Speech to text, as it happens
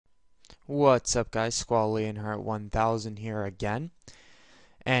What's up guys, Squall Leonhardt 1000 here again,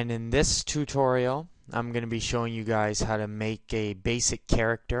 and in this tutorial I'm going to be showing you guys how to make a basic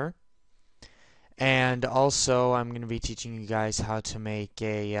character, and also I'm going to be teaching you guys how to make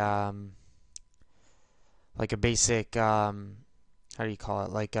a like a basic how do you call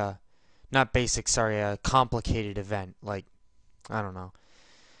it, like a not basic, sorry, a complicated event, like I don't know.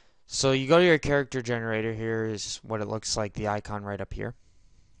 So you go to your character generator. Here is what it looks like, the icon right up here.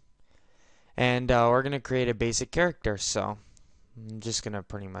 And we're going to create a basic character, so I'm just going to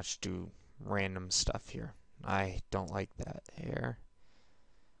pretty much do random stuff here. I don't like that here.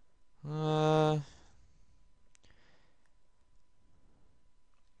 Now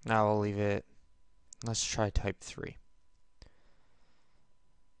we'll leave it. Let's try type 3.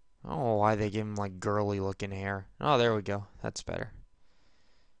 I don't know why they give him like girly looking hair. Oh, there we go. That's better.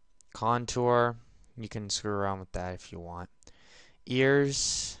 Contour. You can screw around with that if you want.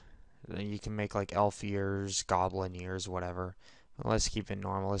 Ears. You can make like elf ears, goblin ears, whatever. Let's keep it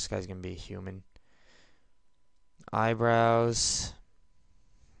normal. This guy's gonna be a human. Eyebrows.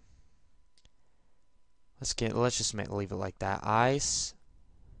 Let's just leave it like that. Eyes.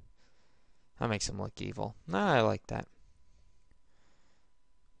 That makes him look evil. Nah, I like that.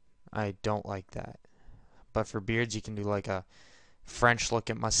 I don't like that. But for beards, you can do like a French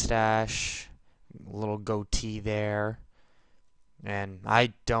looking mustache, a little goatee there. And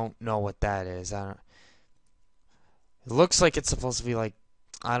I don't know what that is. It looks like it's supposed to be like,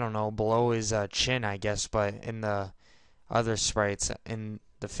 I don't know, below his chin, I guess, but in the other sprites, in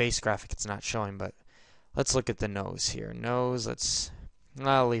the face graphic, it's not showing. But let's look at the nose here. Nose,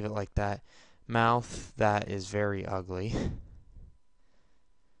 I'll leave it like that. Mouth, that is very ugly.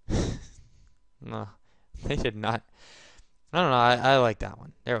 No, they did not. I don't know, I like that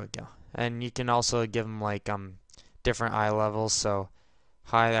one. There we go. And you can also give them like different eye levels. So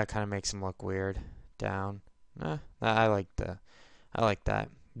high, that kind of makes him look weird. Down, I like that.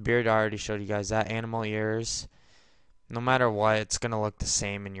 Beard, I already showed you guys that. Animal ears. No matter what, it's gonna look the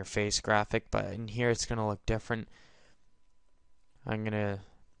same in your face graphic, but in here it's gonna look different. I'm gonna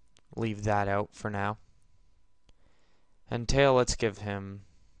leave that out for now. And tail, let's give him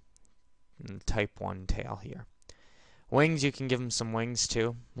type 1 tail here. Wings, you can give him some wings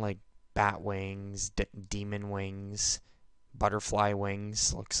too, like bat wings, demon wings, butterfly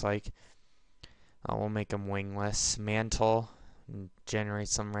wings, looks like. We'll make him wingless. Mantle, generate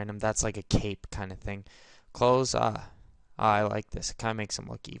some random, that's like a cape kind of thing. Clothes, I like this. It kind of makes him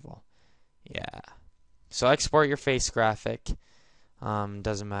look evil. Yeah. So export your face graphic.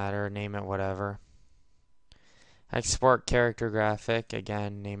 Doesn't matter, name it whatever. Export character graphic,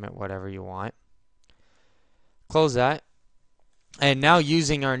 again, name it whatever you want. Close that. And now,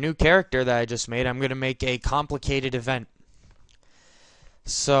 using our new character that I just made, I'm going to make a complicated event.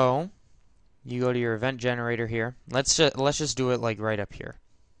 So you go to your event generator here. Let's just do it like right up here.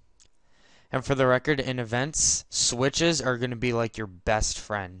 And for the record, in events, switches are going to be like your best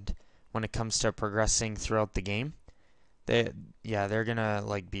friend when it comes to progressing throughout the game. They're gonna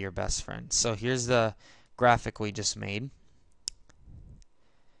like be your best friend. So here's the graphic we just made.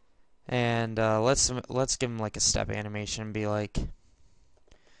 And let's give him like a step animation and be like,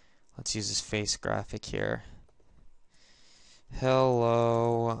 let's use his face graphic here.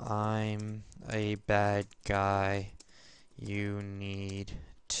 Hello, I'm a bad guy. You need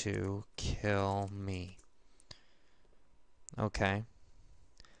to kill me. Okay.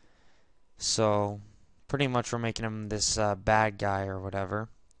 So pretty much we're making him this bad guy or whatever.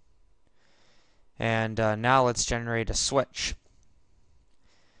 And now let's generate a switch.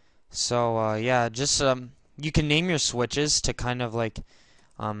 So yeah, just you can name your switches to kind of like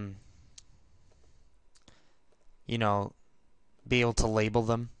you know, be able to label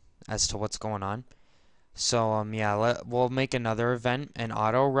them as to what's going on. So yeah, we'll make another event, an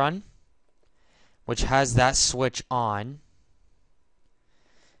auto run, which has that switch on,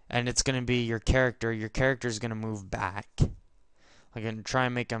 and it's gonna be your character. Your character is gonna move back. I'm gonna try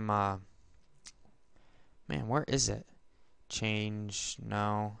and make him man, where is it? Change,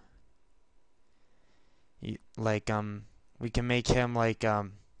 no. We can make him like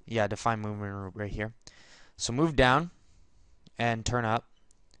yeah, define movement right here. So move down and turn up.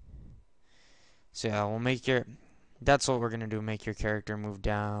 So yeah, we'll make that's what we're gonna do, make your character move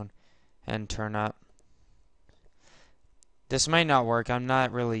down and turn up. This might not work. I'm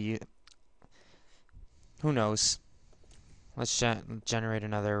not really, who knows. Let's generate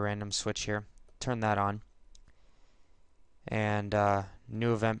another random switch here. Turn that on. And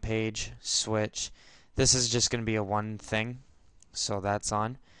new event page, switch. This is just going to be a one thing, so that's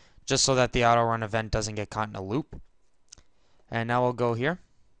on, just so that the auto run event doesn't get caught in a loop. And now we'll go here,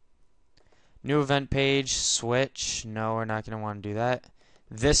 New event page, switch. No, we're not going to want to do that.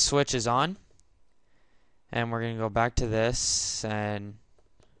 This switch is on. And we're going to go back to this, and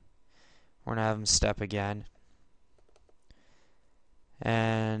we're going to have him step again.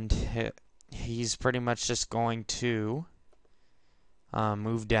 And he's pretty much just going to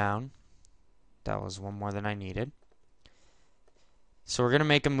move down. That was one more than I needed. So we're going to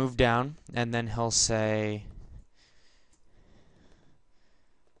make him move down, and then he'll say,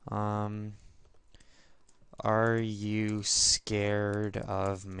 are you scared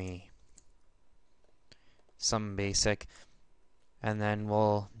of me? Something basic. And then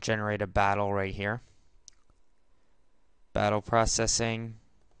we'll generate a battle right here. Battle processing.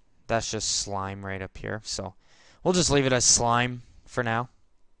 That's just slime right up here. So we'll just leave it as slime for now.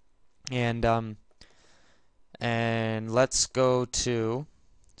 And let's go to,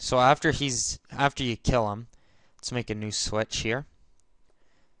 so after you kill him, let's make a new switch here.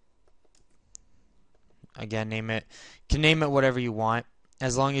 Again, you can name it whatever you want,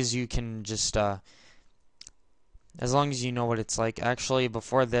 as long as you can just as long as you know what it's like. Actually,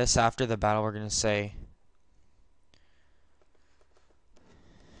 before this, after the battle, we're gonna say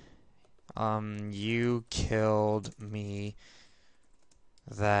you killed me,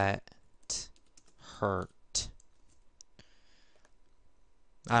 that hurt.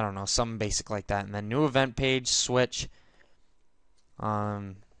 I don't know, something basic like that. And then new event page, switch.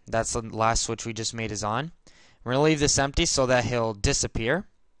 That's the last switch we just made is on. We're gonna leave this empty so that he'll disappear.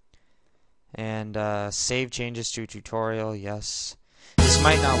 And save changes to tutorial, yes. This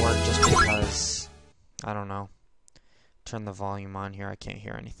might not work just because, I don't know. Turn the volume on here, I can't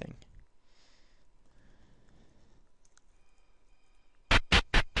hear anything.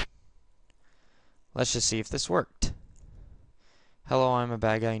 Let's just see if this worked. Hello, I'm a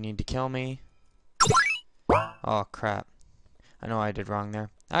bad guy, you need to kill me. Oh crap. I know I did wrong there.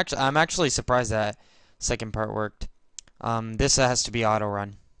 Actually, I'm actually surprised that second part worked. This has to be auto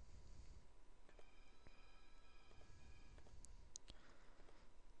run.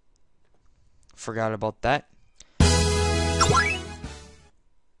 Forgot about that.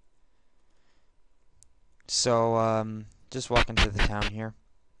 So, just walk into the town here.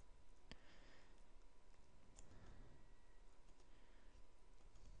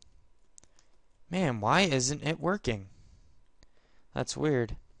 Man, why isn't it working? That's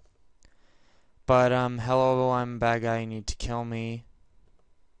weird. But, hello, I'm a bad guy, you need to kill me.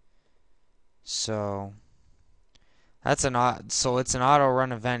 So, it's an auto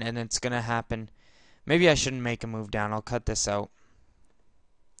run event, and it's gonna happen. Maybe I shouldn't make a move down. I'll cut this out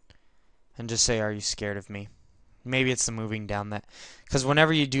and just say, "Are you scared of me?" Maybe it's the moving down that, because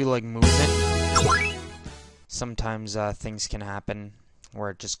whenever you do like movement, sometimes things can happen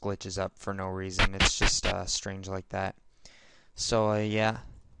where it just glitches up for no reason. It's just strange like that. So yeah.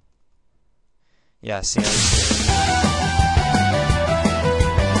 See.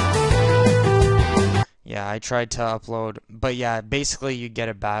 Yeah, I tried to upload, but yeah, basically you get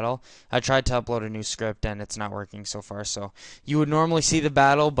a battle. I tried to upload a new script and it's not working so far, so you would normally see the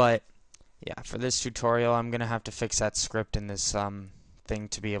battle, but yeah, for this tutorial I'm gonna have to fix that script in this thing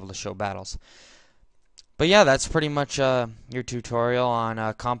to be able to show battles. But yeah, that's pretty much your tutorial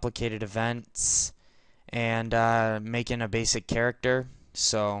on complicated events and making a basic character.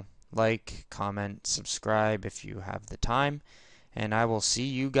 So like, comment, subscribe if you have the time, and I will see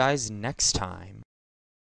you guys next time.